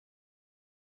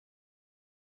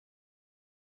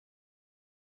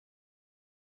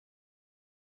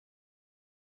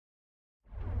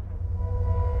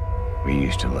We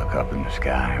used to look up in the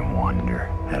sky and wonder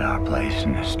at our place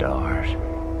in the stars.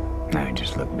 Now we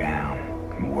just look down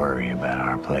and worry about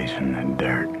our place in the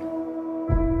dirt.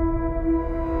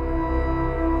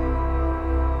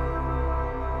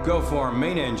 Go for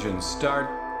main engine start,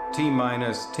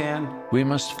 T-minus 10. We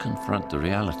must confront the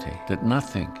reality that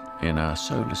nothing in our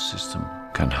solar system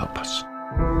can help us.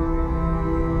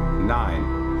 9,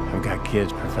 I've got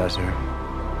kids, Professor.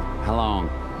 How long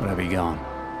would I be gone?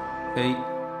 8,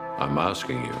 I'm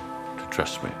asking you to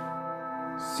trust me.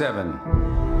 7,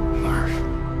 Murph.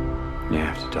 You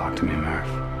have to talk to me, Murph.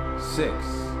 6,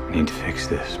 I need to fix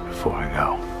this before I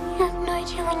go. You have no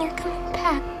idea when you're coming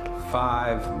back.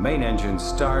 5, main engine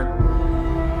start.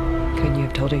 Couldn't you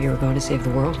have told her you were going to save the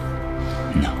world?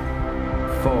 No.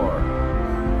 4,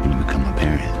 When you become a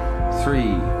parent, 3,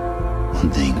 one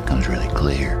thing becomes really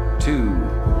clear. 2,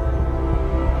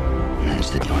 And that's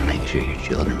that you want to make sure your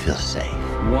children feel safe.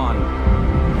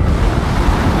 1.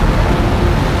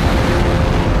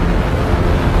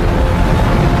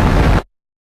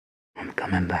 I'm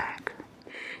coming back.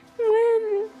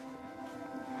 When?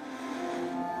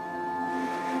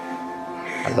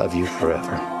 I love you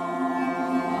forever.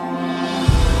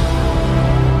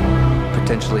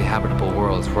 Potentially habitable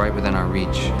worlds right within our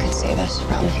reach. Could save us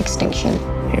from extinction.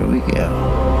 Here we go.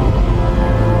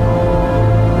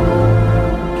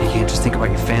 You can't just think about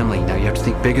your family. Now you have to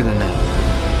think bigger than that.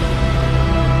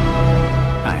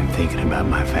 I am thinking about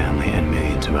my family and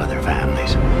millions of other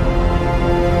families.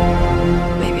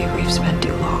 Maybe we've spent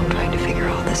too long trying to figure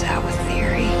all this out with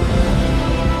theory.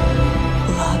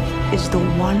 Love is the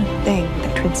one thing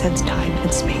that transcends time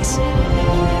and space.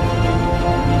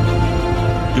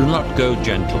 Do not go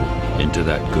gentle into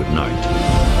that good night.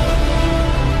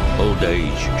 Old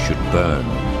age should burn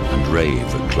and rave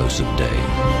at close of day.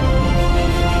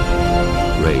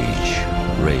 Rage,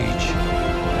 rage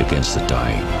against the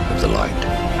dying of the light.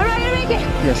 All right, I make it.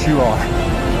 Yes, you are.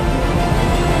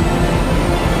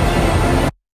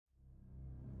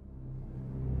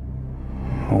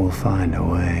 We'll find a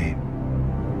way.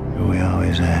 We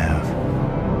always have.